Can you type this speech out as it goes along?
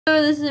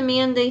So this is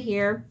Amanda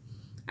here.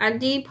 I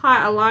depot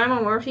a lot of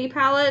my Morphe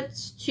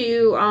palettes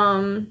to,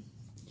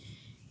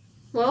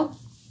 well,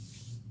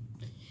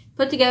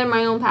 put together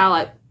my own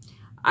palette.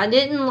 I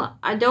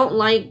don't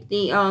like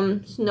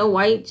the, Snow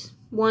White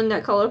one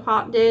that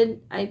Colourpop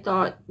did. I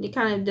thought they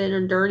kind of did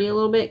her dirty a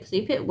little bit because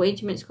they put way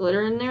too much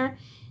glitter in there.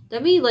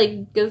 That'd be,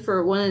 like, good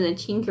for one of the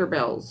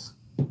Tinkerbells.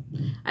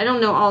 I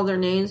don't know all their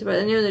names, but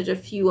I know there's a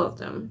few of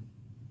them.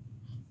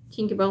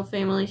 Tinkerbell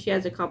family, she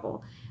has a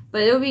couple.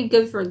 But it would be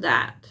good for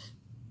that.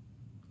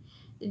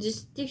 It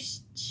just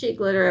sticks shit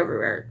glitter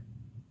everywhere.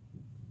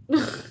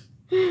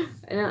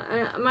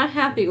 I'm not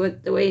happy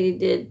with the way they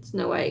did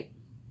Snow White.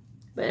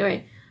 But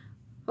anyway,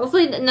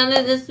 hopefully none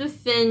of this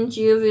offends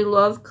you if you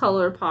love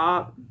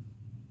Colourpop.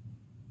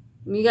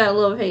 You got a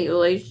love-hate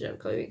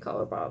relationship with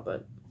Colourpop,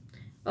 but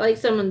I like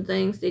some of the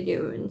things they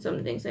do and some of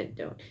the things I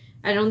don't.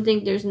 I don't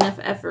think there's enough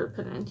effort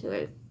put into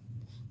it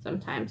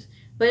sometimes.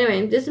 But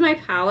anyway, this is my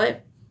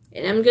palette,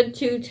 and I'm going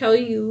to tell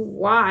you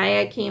why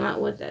I came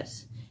out with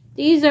this.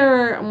 These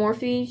are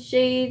Morphe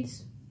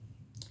shades,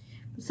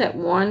 except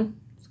one.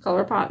 It's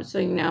Colourpop, so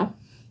you know.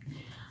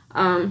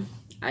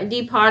 I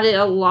depotted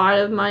a lot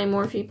of my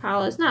Morphe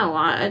palettes. Not a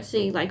lot. I'd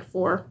say like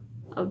 4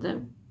 of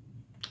them.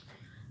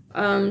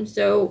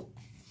 So,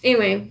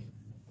 anyway.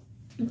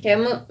 Okay,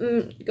 I'm going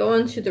to go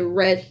into the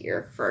red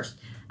here first.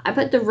 I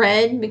put the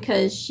red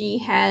because she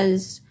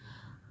has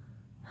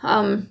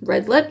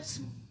red lips.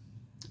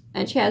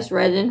 And she has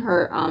red in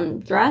her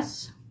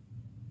dress.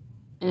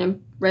 And a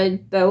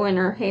red bow in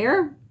her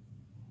hair.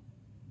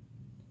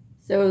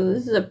 So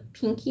this is a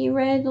pinky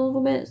red a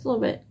little bit. It's a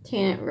little bit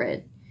tan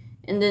red.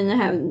 And then I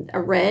have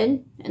a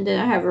red. And then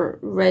I have a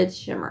red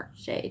shimmer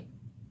shade.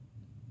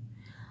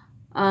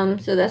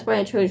 So that's why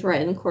I chose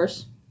red. And of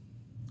course,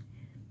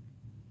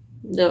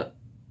 the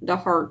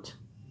heart.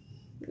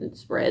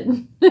 It's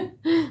red.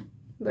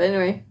 But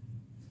anyway,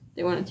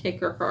 they want to take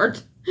her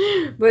heart.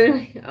 But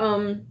anyway,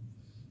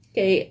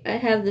 okay, I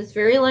have this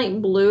very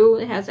light blue.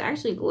 It has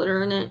actually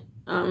glitter in it.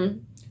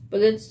 But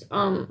it's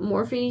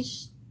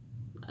Morphe's.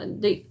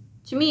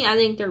 To me, I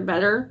think they're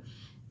better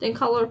than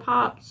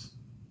Colourpop's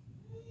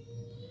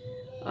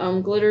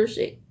glitter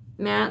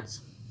mattes.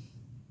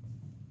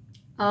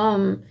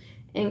 And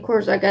of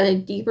course, I got a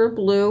deeper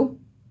blue,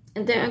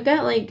 and then I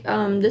got like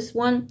this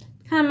one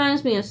kind of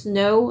reminds me of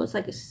snow. It's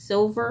like a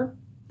silver.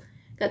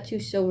 Got 2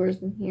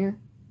 silvers in here.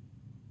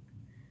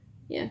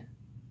 Yeah.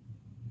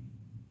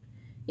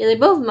 Yeah, they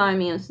both remind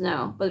me of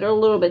snow, but they're a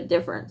little bit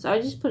different. So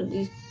I just put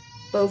these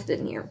both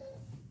in here.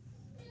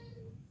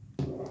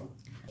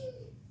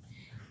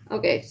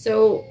 Okay,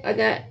 so I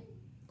got,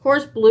 of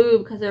course, blue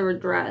because of her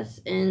dress,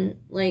 and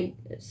like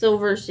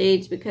silver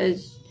shades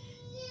because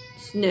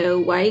Snow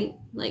White,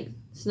 like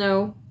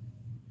snow.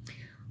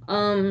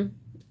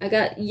 I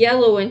got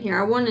yellow in here.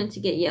 I wanted to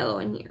get yellow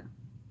in here.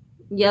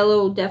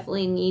 Yellow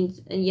definitely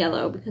needs a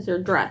yellow because her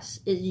dress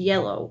is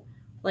yellow.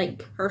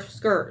 Like her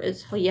skirt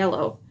is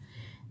yellow.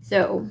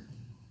 So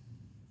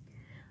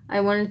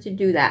I wanted to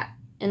do that.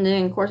 And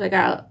then of course I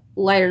got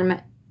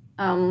lighter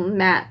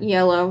matte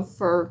yellow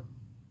for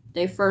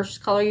the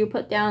first color you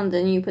put down.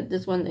 Then you put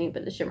this one, then you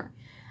put the shimmer.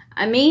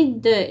 I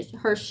made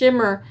her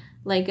shimmer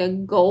like a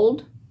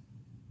gold.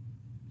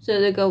 So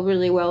they go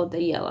really well with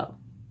the yellow.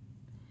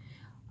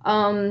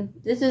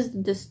 This is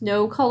the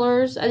snow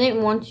colors. I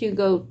didn't want to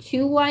go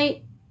too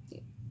white.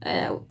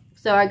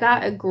 So I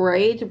got a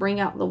gray to bring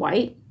out the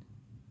white.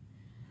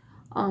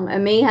 I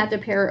may have to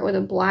pair it with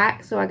a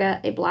black. So I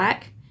got a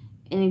black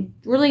and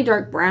a really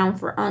dark brown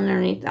for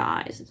underneath the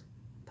eyes.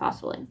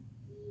 Possibly.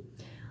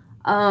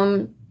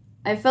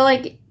 I felt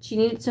like she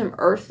needed some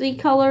earthy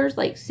colors,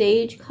 like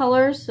sage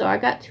colors. So I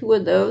got 2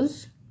 of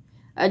those.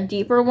 A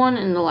deeper one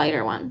and a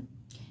lighter one.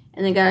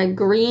 And I got a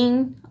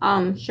green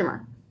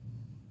shimmer.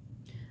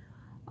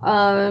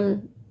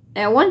 And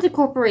I wanted to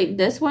incorporate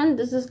this one.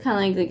 This is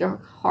kind of like a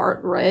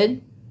heart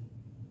red.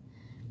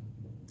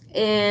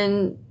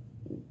 And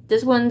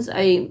this one's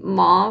a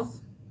mauve,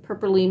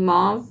 purpley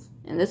mauve.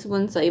 And this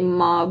one's a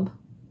mauve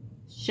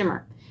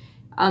shimmer.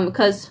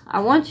 Because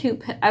I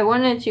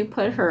wanted to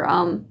put her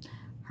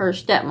her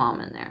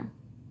stepmom in there.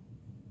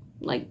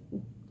 Like a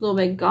little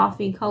bit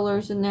gothy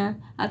colors in there.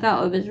 I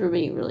thought it was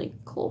really, really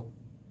cool.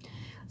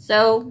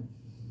 So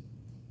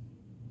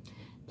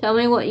tell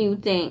me what you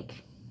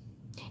think.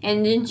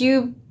 And did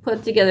you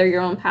put together your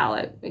own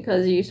palette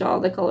because you saw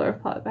the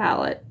Colourpop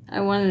palette?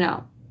 I want to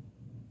know.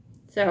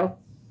 So,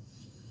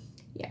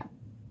 yeah.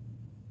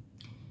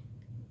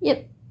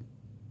 Yep.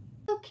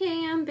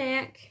 Okay, I'm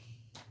back.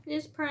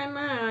 Just prime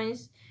my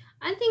eyes.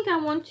 I think I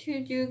want to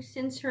do,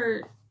 since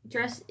her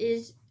dress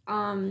is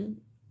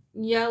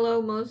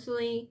yellow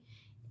mostly,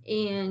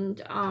 and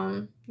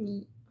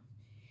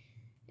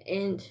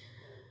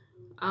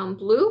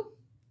blue.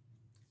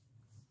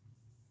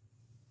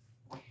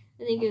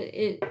 I think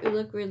it would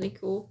look really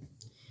cool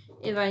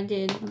if I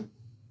did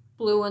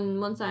blue on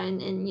one side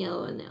and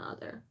yellow on the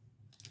other.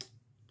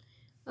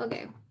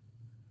 Okay.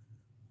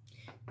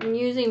 I'm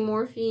using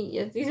Morphe.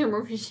 Yes, these are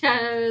Morphe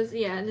shadows.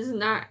 Yeah, this is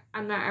not,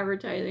 I'm not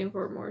advertising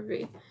for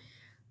Morphe.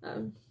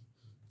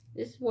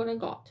 This is what I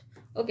got.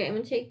 Okay, I'm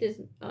gonna take this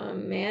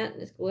matte,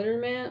 this glitter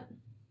matte.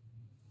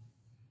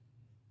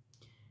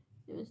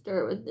 I'm gonna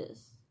start with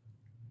this.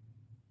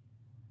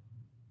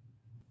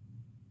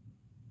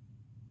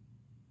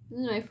 This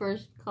is my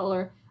first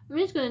color. I'm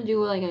just gonna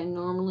do like I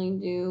normally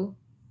do.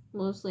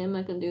 Mostly, I'm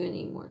not gonna do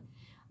any more.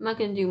 I'm not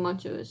gonna do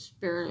much of an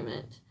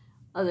experiment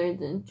other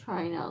than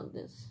trying out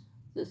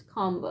this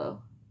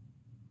combo.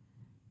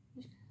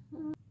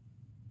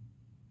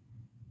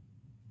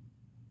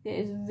 Okay,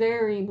 it's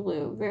very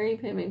blue, very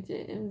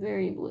pigmented, and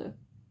very blue.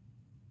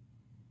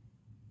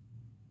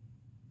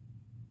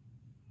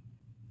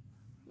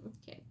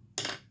 Okay,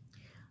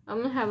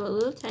 I'm gonna have a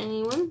little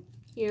tiny one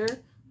here to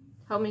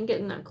help me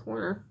get in that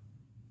corner.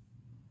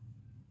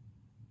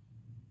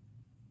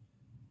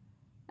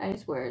 I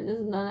swear, this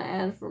is not an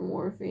ad for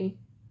Morphe.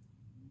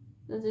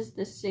 This is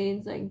the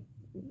shades, like,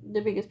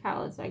 the biggest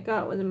palettes I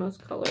got with the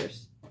most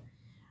colors.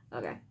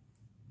 Okay.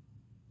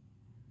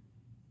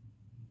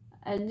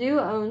 I do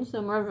own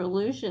some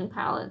Revolution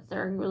palettes that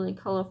are really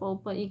colorful,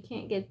 but you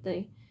can't get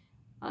the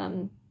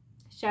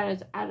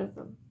shadows out of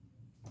them.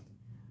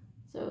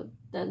 So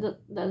that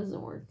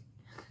doesn't work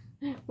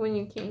when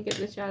you can't get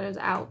the shadows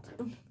out.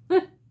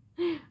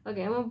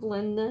 Okay, I'm gonna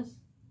blend this.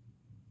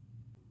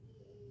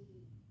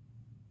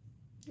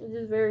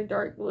 This is very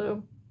dark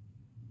blue.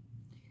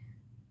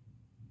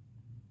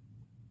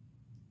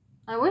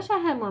 I wish I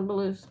had more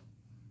blues.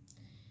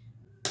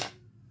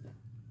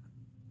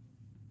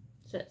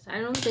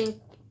 I don't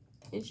think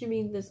it should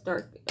be this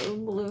dark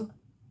blue.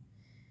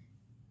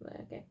 But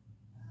okay.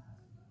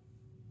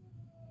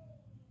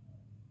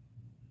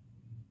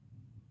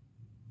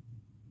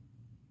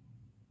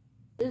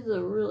 This is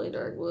a really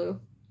dark blue.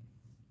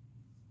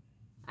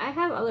 I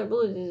have other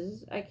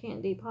blues, I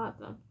can't depot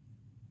them.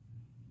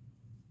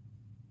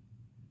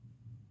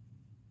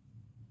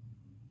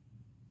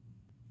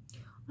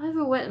 I have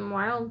a Wet n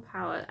Wild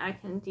palette I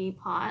can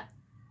depot.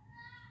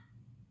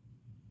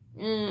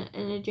 And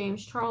a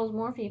James Charles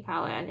Morphe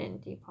palette I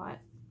didn't depot.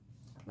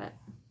 But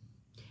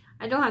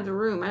I don't have the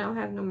room. I don't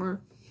have no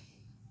more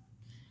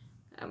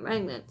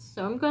magnets.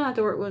 So I'm going to have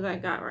to work with what I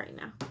got right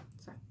now.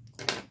 So.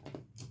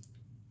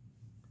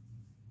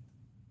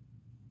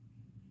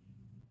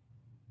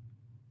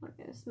 We're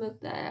going to smooth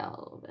that out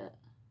a little bit.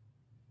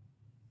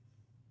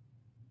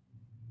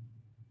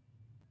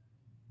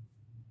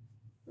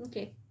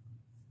 Okay.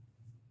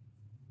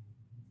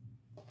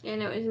 Yeah,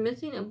 no, it's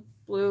missing a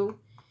blue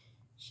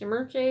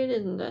shimmer shade,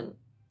 and then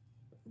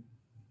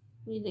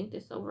you think the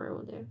silver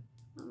will do.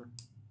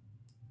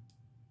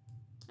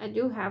 I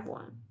do have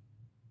one.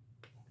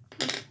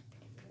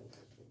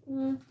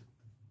 I'm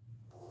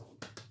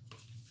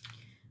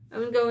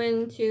gonna go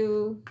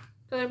into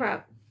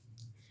Colourpop.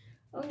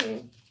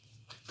 Okay.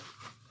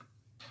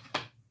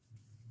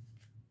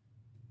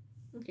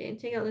 Okay,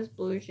 take out this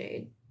blue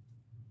shade.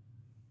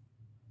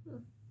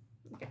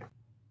 Okay.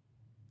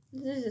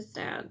 This is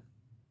sad.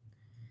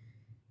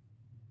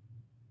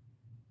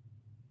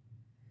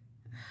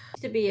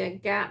 To be a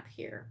gap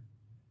here,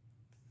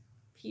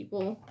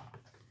 people.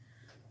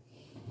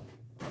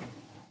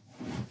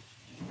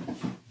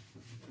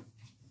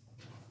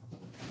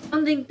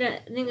 I think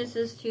this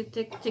is too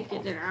thick to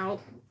get it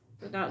out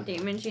without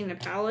damaging the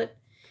palette,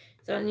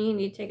 so I need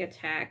to take a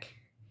tack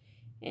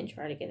and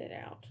try to get it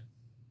out.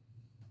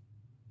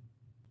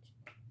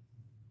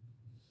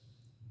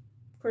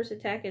 Of course, the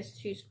tack is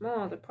too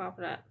small to pop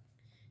it up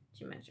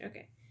too much.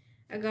 Okay,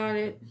 I got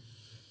it.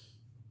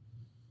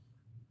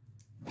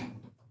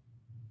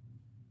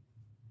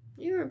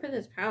 You ever put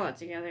this palette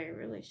together, it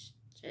really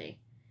shitty.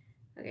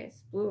 Okay,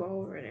 it's blue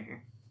all over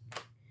there.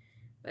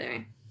 But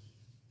anyway.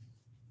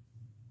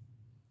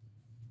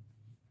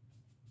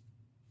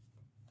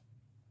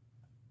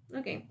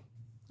 Okay,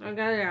 I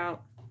got it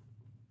out.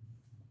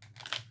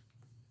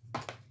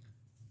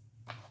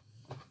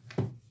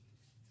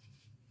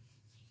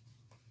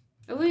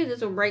 Hopefully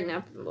this will brighten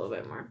up a little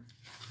bit more.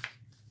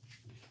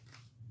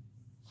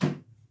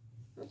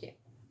 Okay.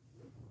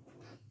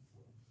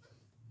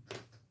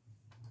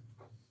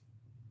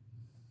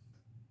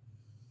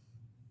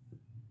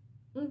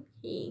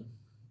 Okay.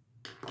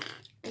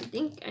 I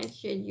think I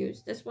should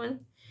use this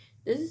one.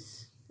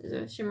 This is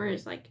a shimmer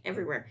is like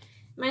everywhere.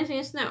 Reminds me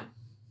of snow.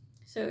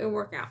 So it'll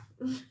work out.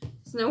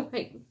 Snow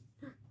White,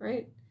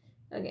 right?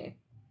 Okay.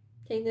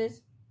 Take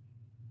this.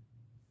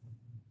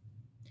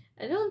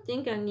 I don't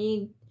think I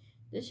need,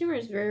 this shimmer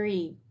is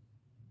very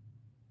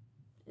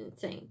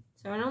insane.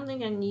 So I don't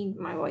think I need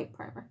my white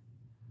primer.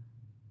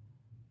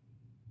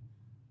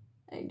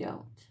 I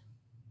don't.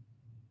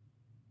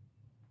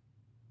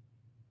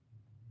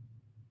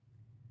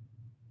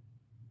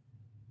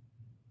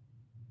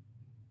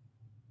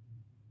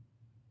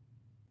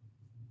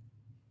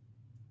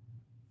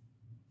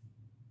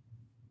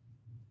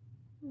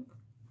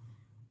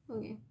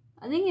 Okay.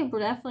 I think it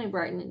definitely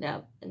brightened it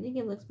up. I think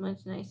it looks much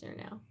nicer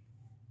now.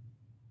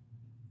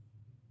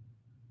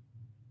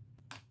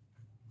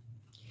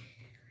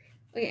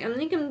 Okay, I'm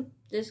thinking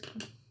this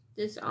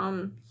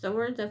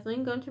silver is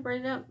definitely going to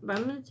brighten it up, but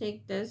I'm going to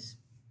take this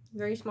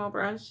very small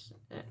brush.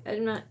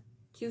 I'm not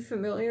too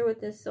familiar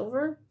with this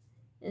silver.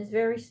 It's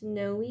very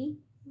snowy,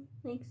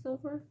 like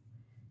silver.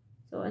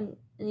 So I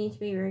need to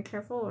be very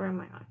careful around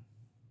my eye.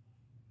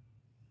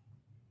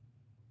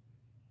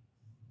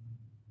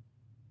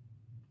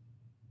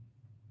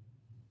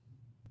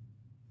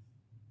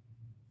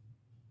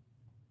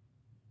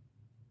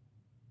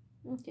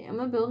 Okay, I'm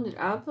gonna build it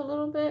up a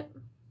little bit.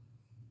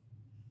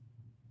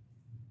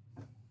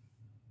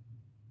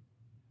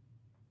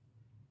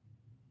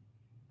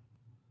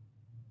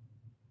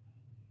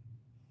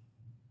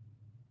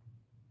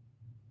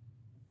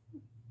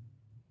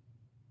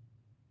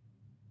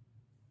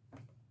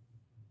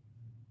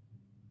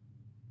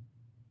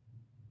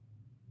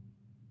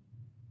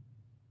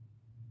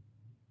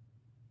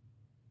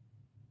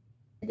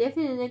 I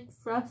definitely look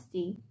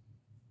frosty.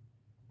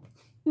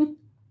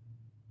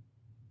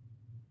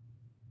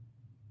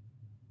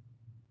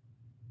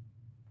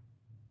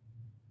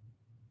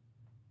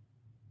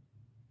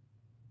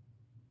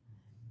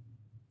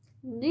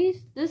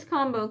 This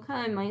combo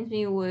kind of reminds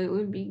me of what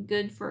would be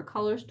good for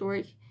color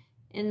storage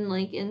in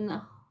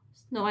the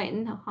Snow White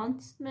and the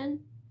Huntsman.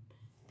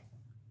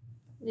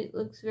 It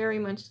looks very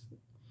much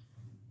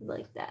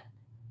like that.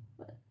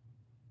 But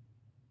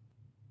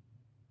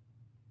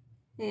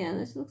yeah,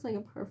 this looks like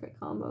a perfect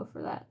combo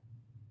for that.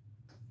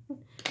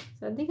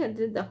 So I think I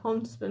did the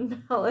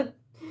Huntsman palette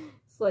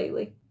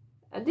slightly.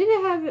 I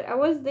didn't have it. I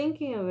was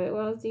thinking of it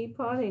while I was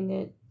depotting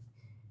it.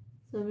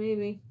 So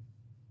maybe.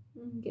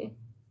 Okay.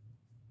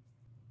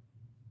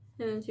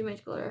 And too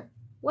much glitter.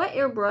 Wet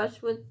your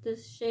brush with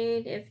this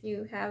shade if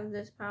you have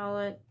this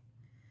palette.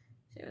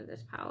 See what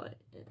this palette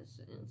is.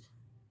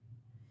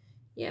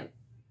 Yep.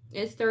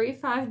 It's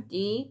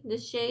 35D,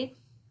 this shade.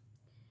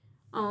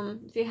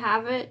 If you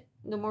have it,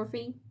 the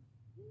Morphe,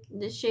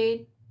 this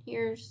shade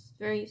here is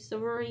very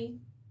silvery,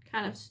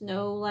 kind of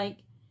snow-like.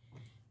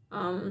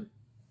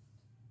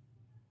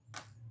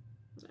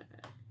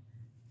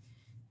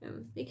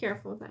 Be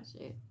careful with that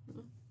shade.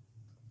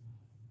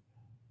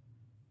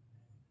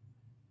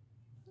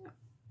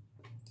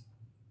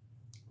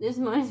 This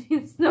reminds me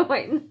of Snow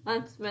White and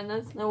Huntsman.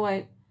 That's Snow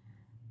White.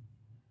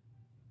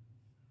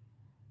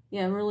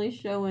 Yeah, I'm really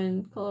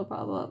showing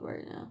Colourpop up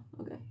right now.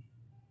 Okay.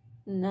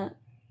 Not.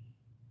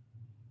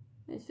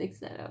 Let's fix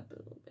that up a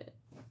little bit.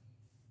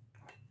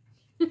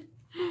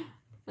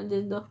 I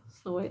did the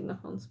Snow White and the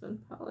Huntsman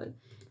palette.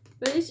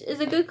 But it's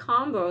a good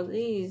combo.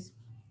 These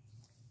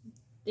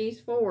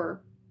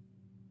four.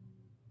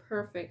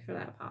 Perfect for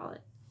that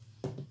palette.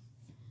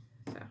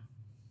 So.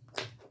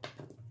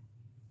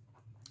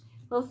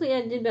 Hopefully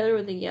I did better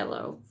with the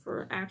yellow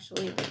for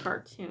actually the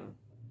cartoon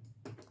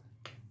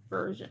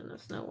version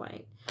of Snow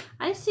White.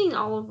 I've seen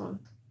all of them.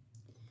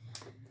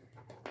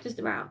 Just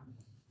about.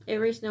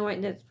 Every Snow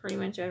White that's pretty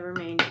much ever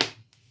made.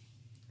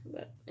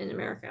 But in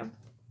America.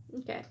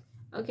 Okay.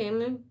 Okay,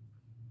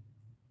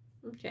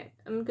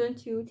 I'm going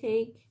to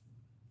take...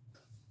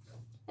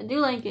 I do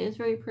like it. It's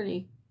very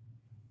pretty.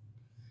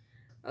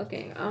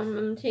 Okay, I'm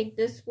going to take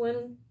this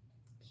one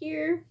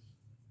here.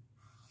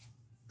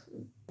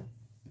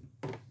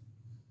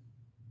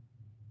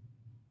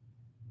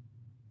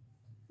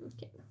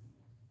 Okay.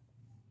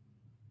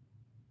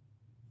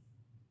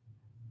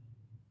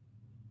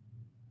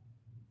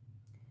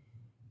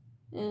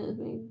 And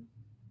my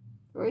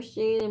first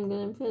shade I'm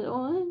going to put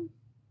on.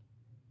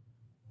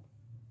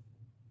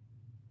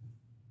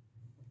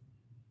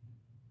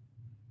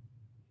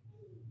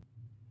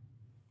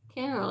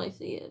 Can't really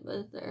see it, but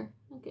it's there.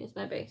 Okay, it's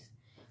my base.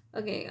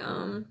 Okay,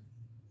 I'm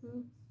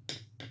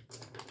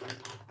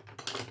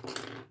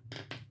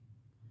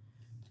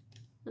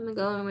gonna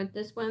go in with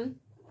this one.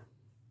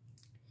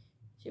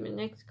 To my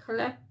next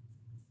color.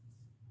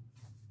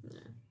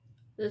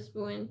 This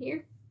one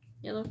here,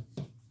 yellow.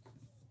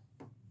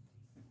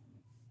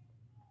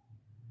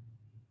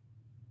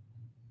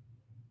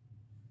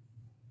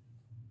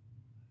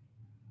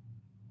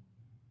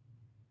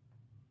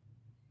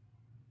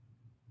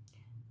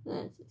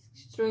 That's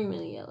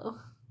extremely yellow.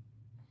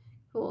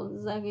 Cool,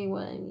 exactly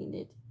what I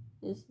needed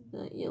is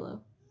the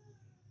yellow.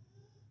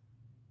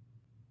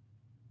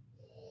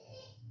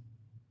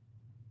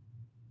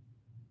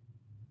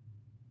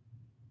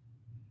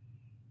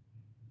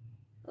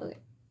 Okay.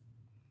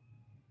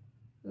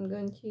 I'm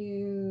going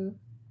to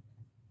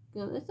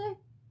go this side.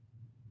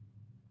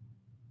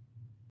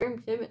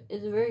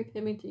 It's a very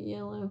pigmented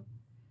yellow.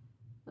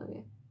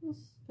 Okay, let's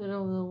put it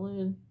over the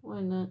lid.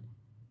 Why not?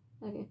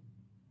 Okay.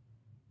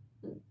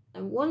 I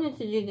wanted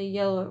to do the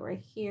yellow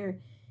right here,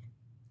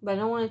 but I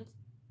don't want to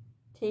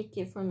take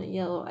it from the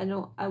yellow.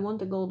 I want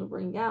the gold to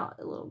bring out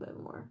a little bit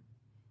more.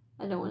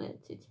 I don't want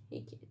it to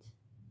take it.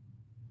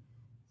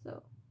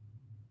 So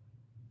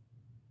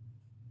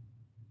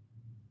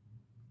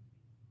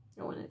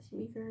I want it to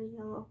be very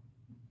yellow.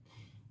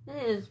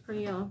 It is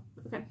pretty yellow.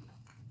 Okay.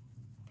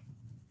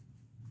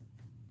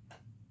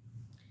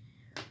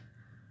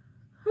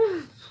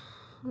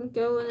 I'm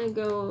going to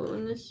go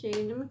in the shade.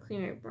 I'm going to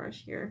clean my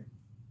brush here.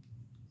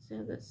 So I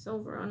have that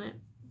silver on it.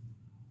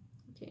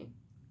 Okay.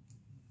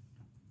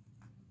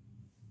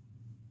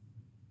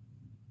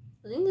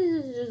 I think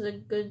this is just a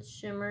good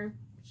shimmer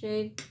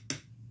shade.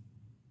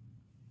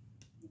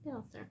 Anything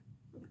else there?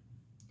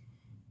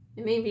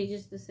 It may be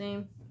just the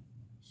same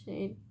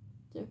shade.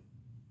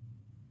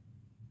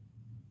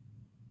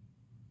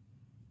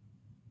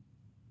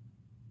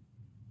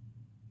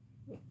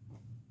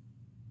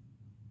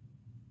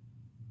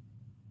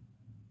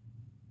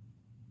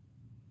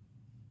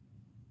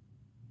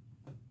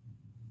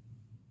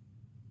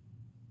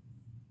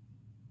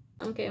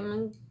 Okay, I'm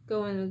gonna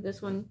go in with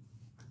this one.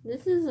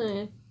 This is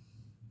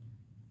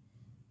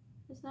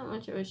it's not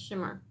much of a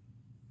shimmer.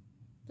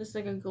 Just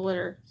like a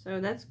glitter. So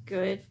that's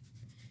good.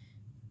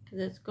 Because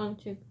it's going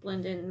to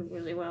blend in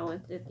really well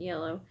with the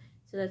yellow.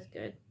 So that's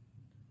good.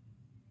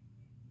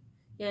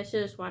 Yeah, I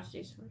should have swatched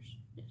these first.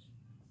 Yes.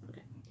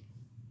 Okay.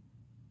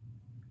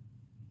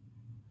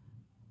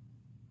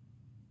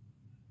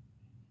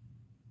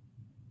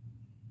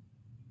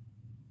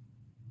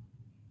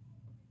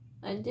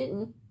 I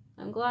didn't.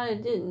 I'm glad I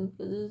didn't,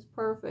 because this is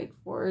perfect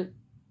for it.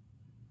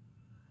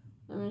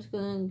 I'm just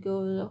gonna go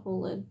over the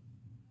whole lid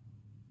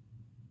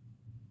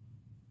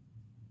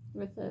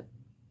with it.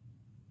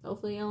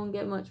 Hopefully I don't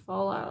get much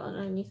fallout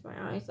underneath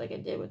my eyes like I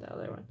did with the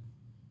other one.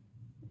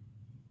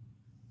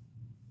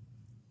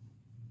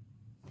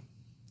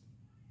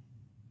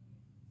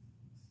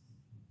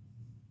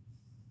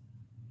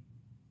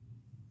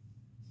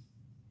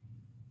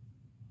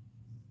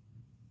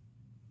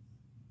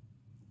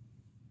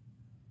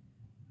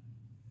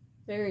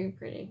 Very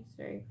pretty. It's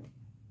very pretty.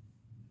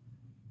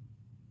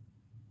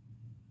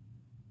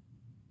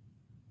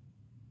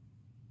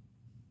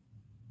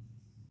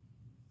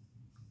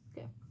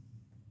 Okay.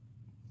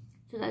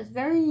 So that's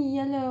very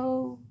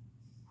yellow.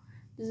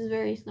 This is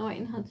very Snow White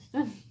and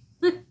Huntsman.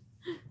 I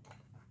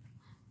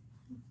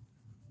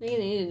think it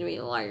needed to be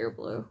lighter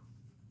blue.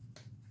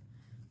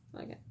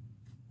 Okay.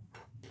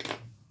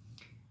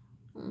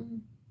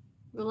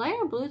 The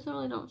lighter blues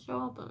really don't show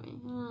up on me.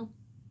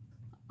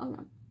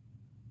 Okay.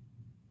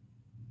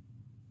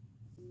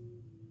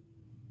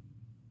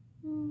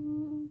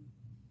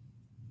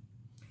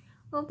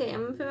 Okay,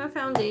 I'm gonna put my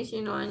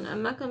foundation on.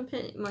 I'm not gonna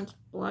put much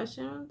blush,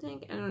 I don't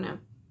think. I don't know.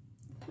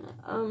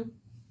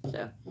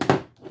 So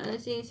I'll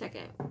see in a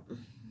second.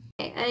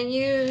 Okay, I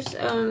use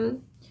the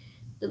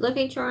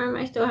Lucky Charm.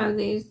 I still have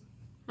these.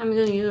 I'm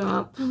gonna use them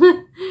up.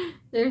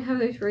 They don't have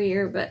these for a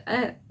year, but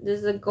this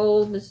is a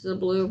gold, this is a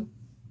blue.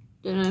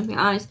 Don't have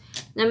my eyes.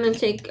 Then I'm gonna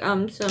take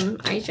some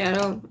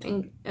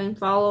eyeshadow and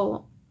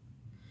follow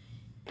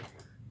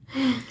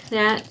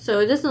that, so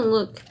it doesn't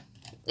look.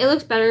 It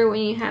looks better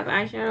when you have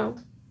eyeshadow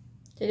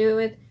to do it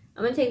with.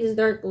 I'm gonna take this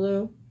dark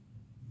blue.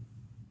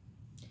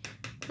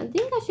 I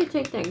think I should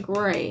take that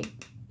gray,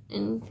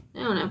 and I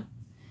don't know.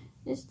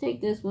 Let's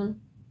take this one.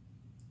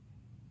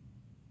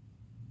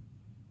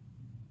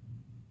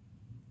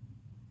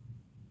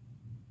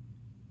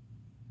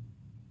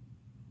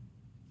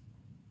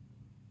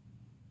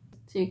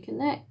 To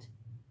connect.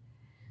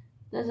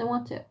 Doesn't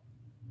want to.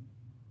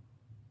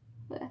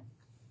 But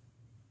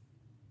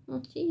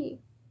let's see.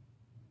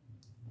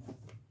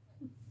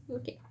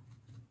 Okay.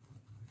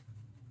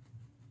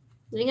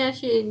 I think I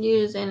should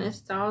use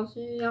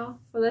Anastasia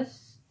for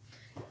this.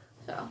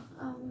 So,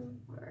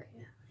 where are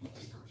you?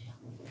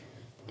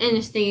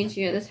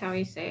 Anastasia, that's how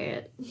you say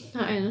it.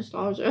 Not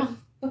Anastasia.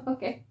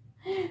 Okay.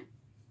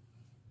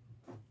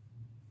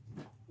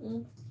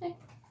 Okay.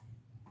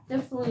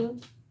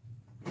 Definitely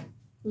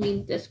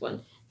need this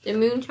one. The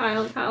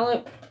Moonchild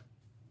palette.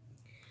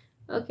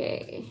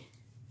 Okay.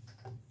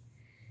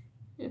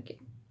 Okay.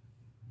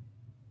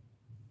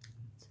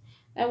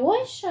 I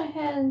wish I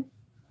had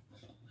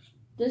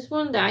this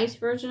one, the ice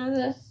version of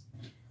this.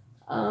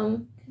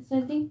 Because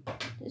I think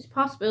this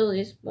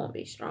possibilities won't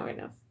be strong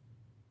enough.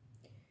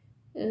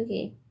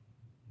 Okay.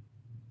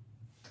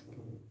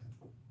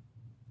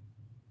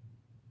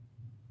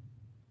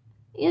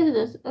 Yes, it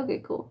is. Okay,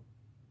 cool.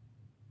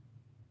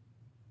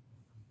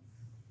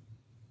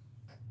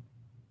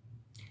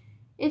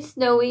 It's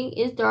snowy,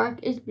 it's dark,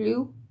 it's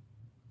blue.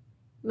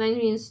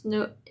 Reminds me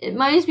of It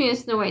reminds me of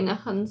Snow White and the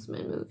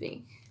Huntsman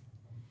movie.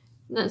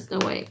 Not Snow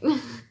White.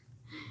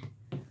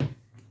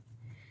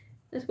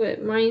 That's what it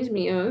reminds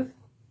me of.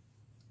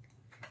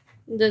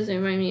 It doesn't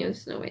remind me of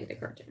Snow White the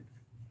cartoon.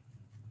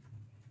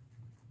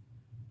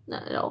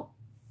 Not at all.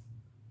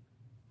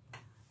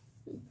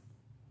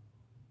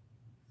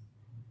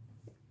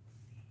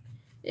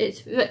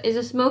 It's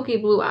a smoky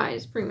blue eye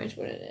is pretty much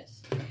what it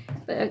is.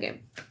 But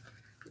okay.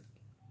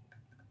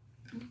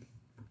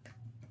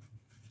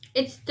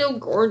 It's still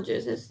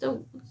gorgeous. It's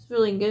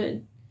really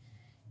good.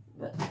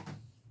 But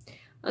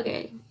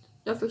okay,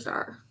 no for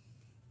star.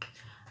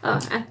 Oh,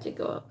 I have to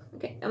go up.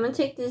 Okay, I'm gonna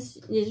take this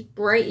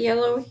bright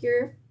yellow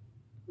here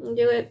and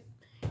do it.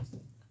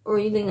 Or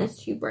you think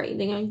that's too bright? You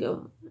think I'd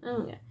go?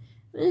 Oh yeah,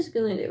 I'm just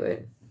gonna do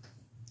it.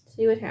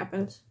 See what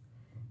happens.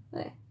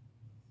 Okay.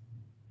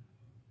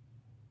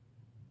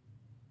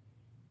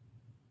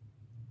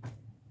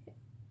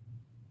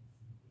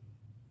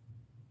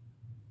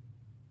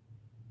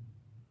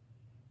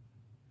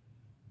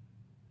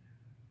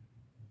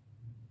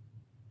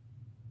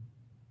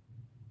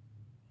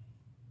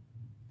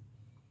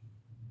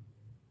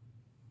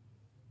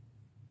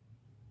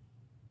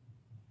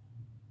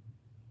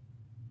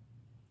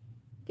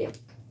 Okay.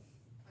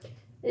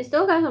 They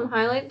still got some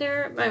highlight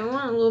there, but I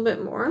want a little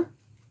bit more.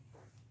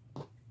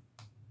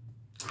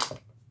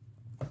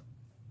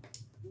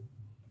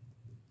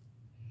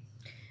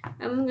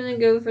 I'm gonna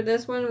go for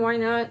this one. Why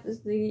not? It's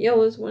the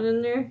yellowest one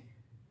in there.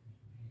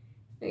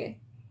 Okay.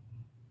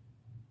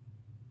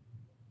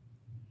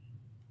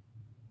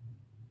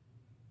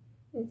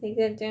 And take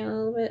that down a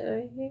little bit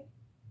right here.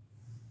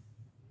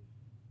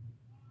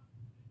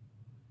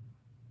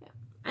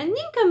 I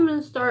think I'm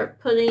gonna start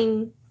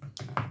putting,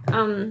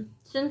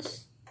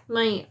 since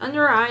my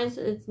under eyes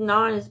is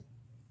not as,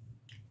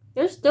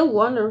 they're still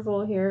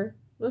wonderful here.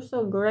 They're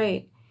so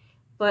great.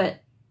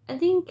 But I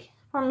think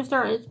I'm gonna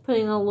start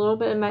putting a little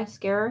bit of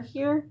mascara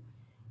here.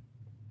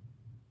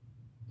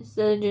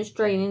 Instead of just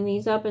straightening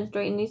these up and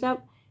straightening these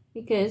up.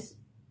 Because,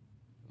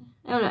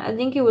 I don't know, I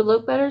think it would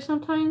look better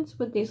sometimes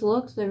with these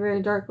looks. They're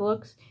very dark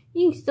looks.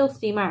 You can still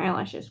see my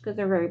eyelashes because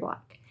they're very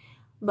black.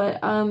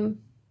 But, I'm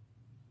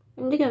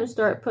going to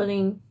start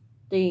putting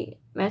the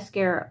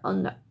mascara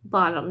on the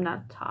bottom,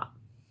 not the top.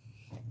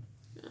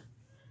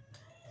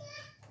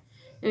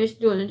 I'm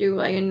just going to do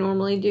like I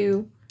normally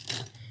do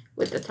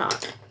with the top.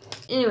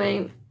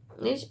 Anyway,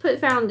 I just put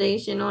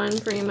foundation on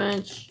pretty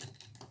much.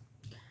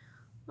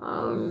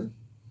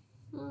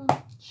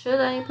 Should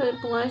I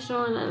put blush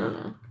on? I don't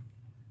know.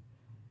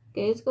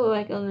 Okay, let's go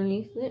like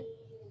underneath it.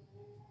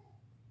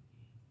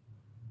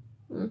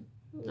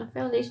 The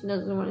foundation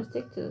doesn't want to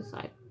stick to the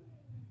side.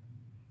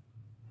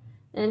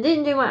 And I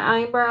didn't do my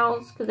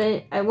eyebrows because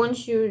I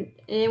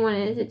didn't want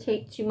it to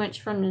take too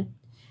much from the,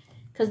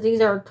 because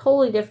these are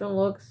totally different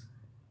looks.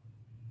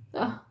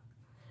 So,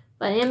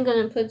 but I am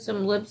going to put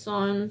some lips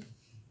on.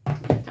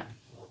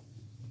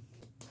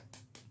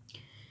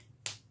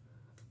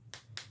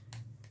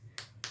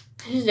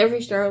 This is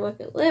every star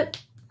look at lip.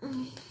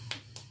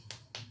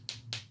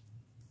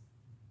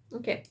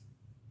 Okay.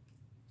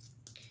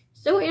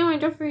 So in my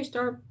Jeffree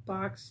Star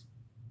box.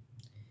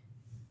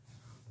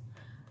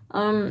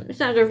 It's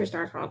not Jeffree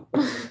Star's fault.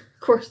 Of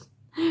course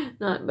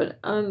not, but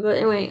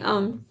anyway,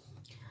 I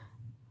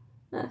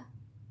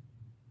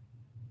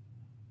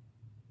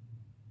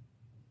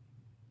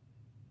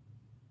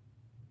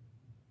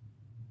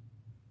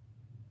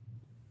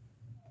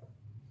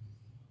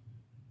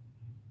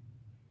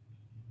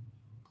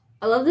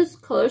love this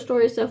color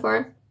story so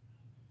far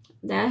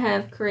that I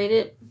have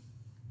created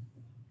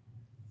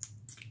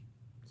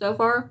so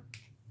far.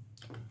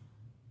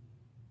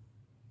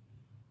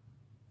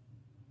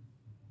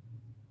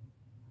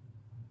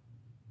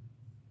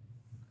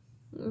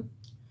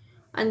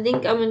 I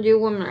think I'm gonna do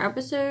one more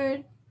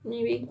episode,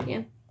 maybe,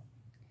 yeah.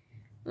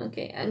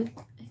 Okay, and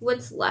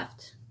what's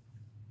left?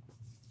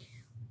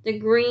 The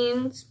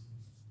greens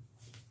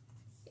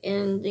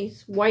and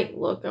this white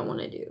look I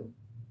want to do.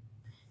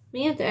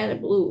 May have to add a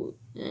blue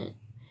in it.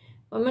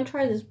 But I'm gonna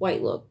try this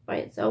white look by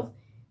itself.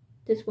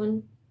 This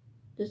one,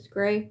 this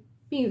gray,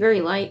 be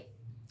very light,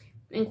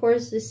 and of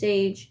course the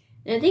sage.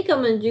 And I think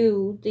I'm gonna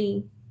do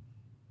the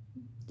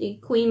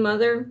Queen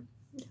Mother,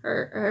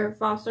 her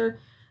foster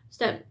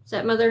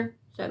stepmother,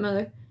 on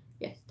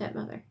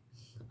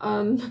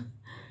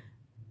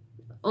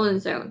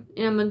its own.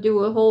 And I'm gonna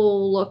do a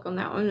whole look on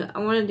that one. I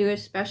want to do a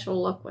special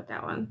look with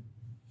that one,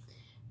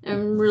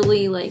 and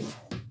really like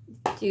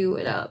do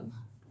it up.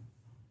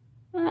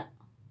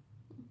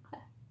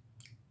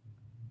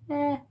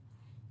 I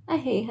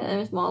hate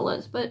having small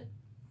lips, but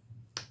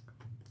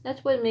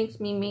that's what makes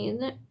me me,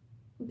 isn't it?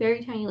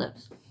 Very tiny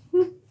lips.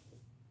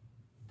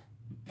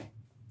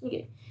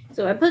 Okay,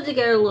 so I put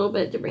together a little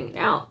bit to bring it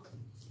out.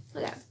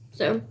 Okay,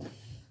 so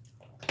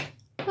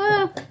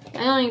I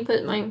don't even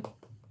put my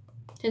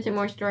tinted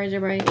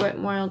moisturizer by Wet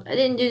n Wild. I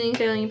didn't do any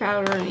setting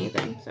powder or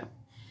anything, so.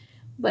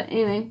 But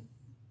anyway.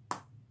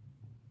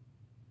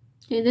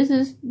 Okay, this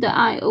is the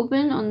eye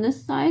open on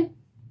this side.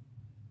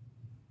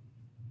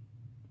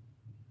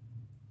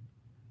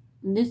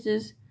 And this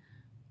is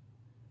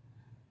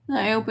the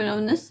eye open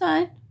on this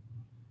side.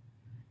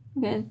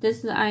 Okay, this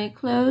is the eye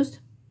closed.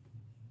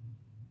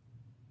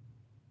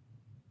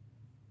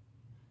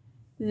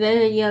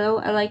 Very yellow.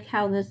 I like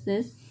how this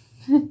is.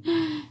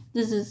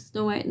 This is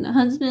Snow White and the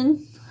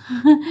Huntsman.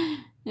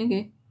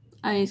 Okay,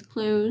 eyes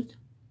closed.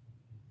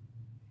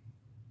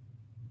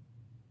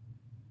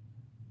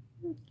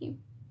 Okay.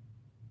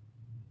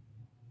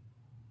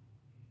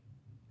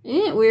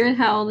 Isn't it weird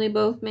how they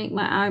both make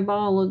my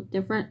eyeball look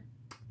different?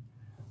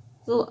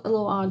 It's a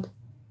little odd.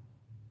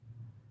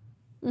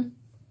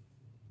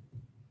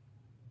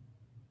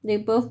 They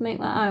both make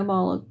my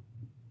eyeball look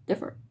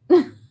different.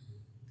 But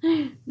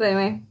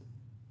anyway.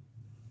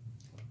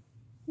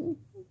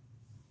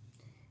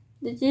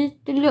 This is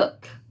the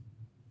look.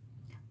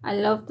 I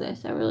love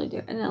this. I really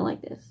do. And I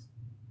like this.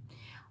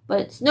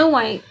 But Snow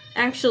White,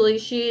 actually,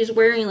 she is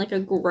wearing like a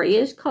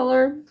grayish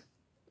color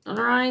on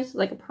her eyes.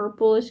 Like a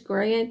purplish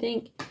gray, I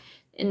think,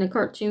 in the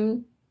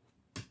cartoon.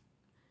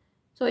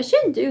 So I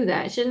should do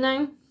that, shouldn't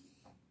I?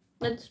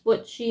 That's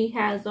what she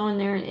has on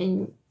there,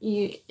 and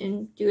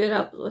do it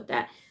up with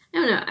that. I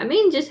don't know. I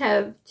may just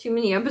have too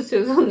many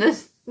episodes on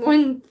this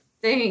one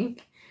thing.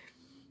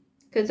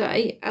 Because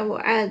I will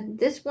add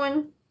this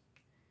one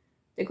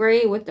the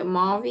gray with the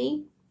mauve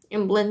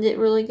and blend it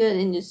really good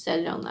and just set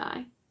it on the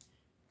eye.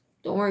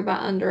 Don't worry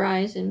about under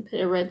eyes and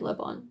put a red lip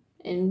on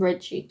and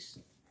red cheeks.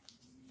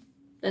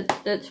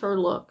 That's her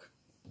look.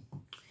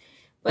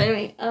 But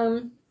anyway,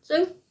 tell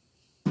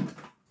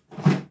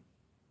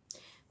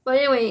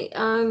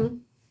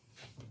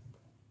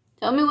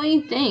me what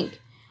you think.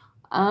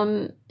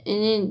 And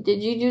then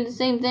did you do the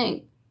same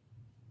thing?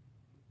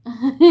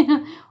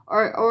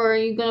 or are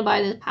you gonna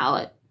buy this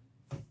palette?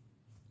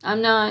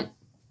 I'm not,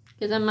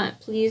 because I'm not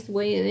pleased the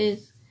way it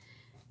is.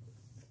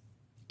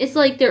 It's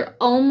like they're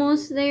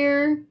almost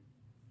there,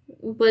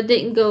 but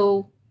didn't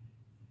go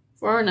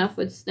far enough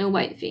with Snow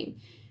White theme.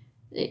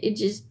 It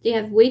just, they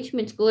have way too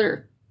much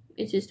glitter.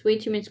 It's just way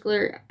too much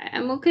glitter.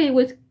 I'm okay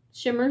with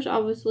shimmers,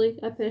 obviously.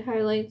 I put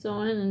highlights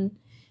on and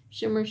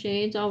shimmer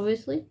shades,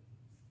 obviously.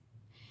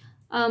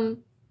 But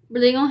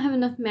they don't have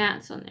enough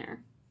mattes on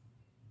there.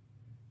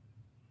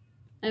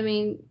 I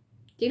mean,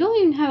 they don't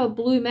even have a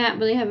blue matte,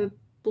 but they have a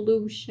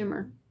blue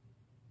shimmer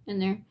in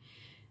there.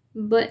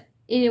 But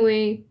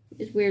anyway,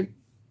 it's weird.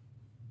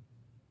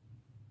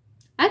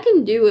 I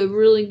can do a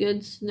really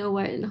good Snow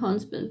White and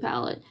Huntsman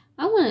palette.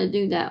 I want to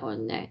do that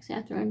one next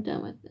after I'm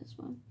done with this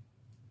one.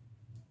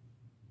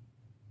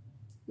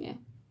 Yeah.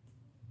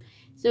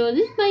 So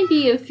this might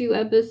be a few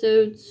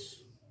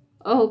episodes.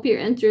 I hope you're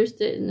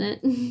interested in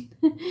it.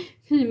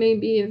 It may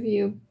be a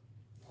few.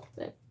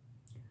 But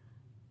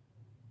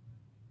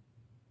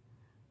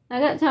I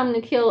got time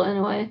to kill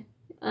anyway.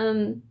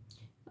 I'm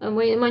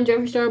waiting on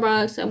Jeffree Star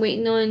box. I'm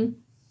waiting on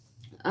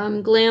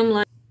Glam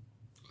Light.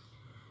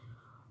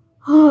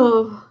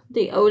 Oh,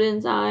 the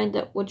Odin's Eye.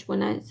 Which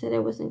one I said I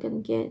wasn't gonna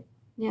get.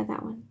 Yeah,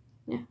 that one.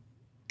 Yeah.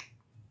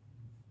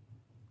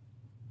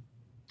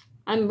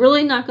 I'm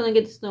really not gonna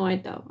get the Snow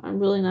White though. I'm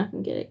really not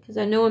gonna get it because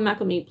I know I'm not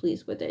gonna be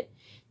pleased with it.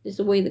 Just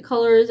the way the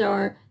colors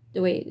are,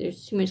 the way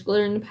there's too much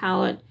glitter in the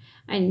palette.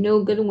 I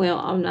know good and well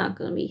I'm not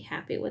gonna be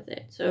happy with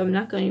it. So I'm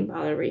not gonna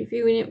bother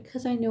reviewing it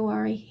because I know I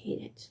already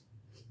hate it.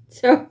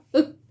 So,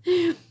 but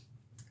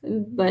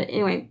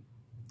anyway.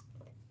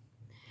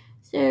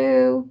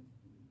 So,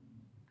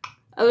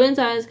 Odin's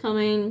Eye is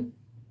coming.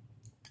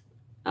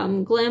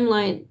 Glam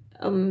Light,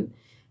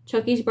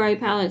 Chucky's Bride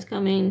palette's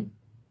coming.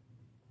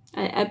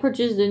 I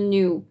purchased the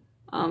new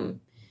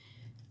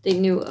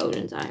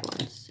Odin's Eye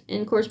ones.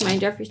 And of course my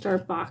Jeffree Star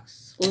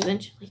box will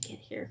eventually get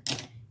here.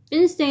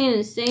 Been staying in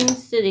the same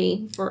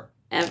city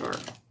forever.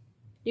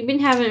 You've been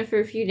having it for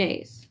a few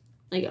days.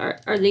 Like,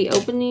 are they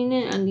opening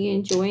it? Are they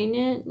enjoying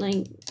it?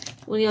 Like,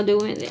 what are y'all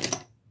doing with it?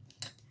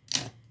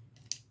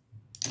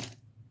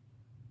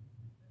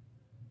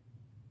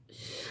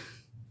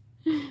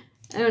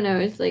 I don't know.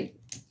 It's like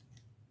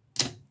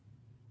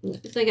I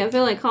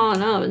feel like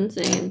calling up and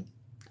saying,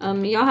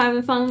 y'all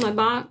having fun with my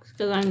box?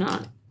 Because I'm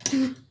not.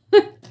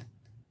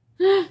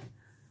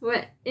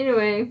 But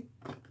anyway.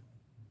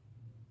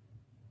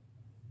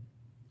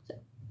 So.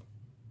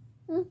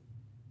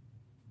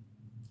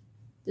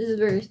 This is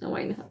very Snow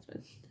White and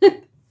Huntsman.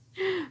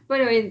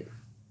 But anyway.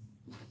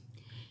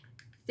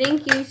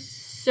 Thank you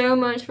so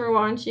much for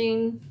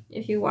watching.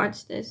 If you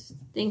watched this,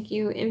 thank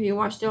you. If you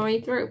watched all the way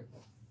through.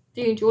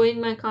 If you enjoyed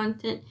my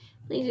content,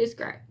 please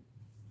subscribe.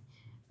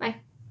 Bye.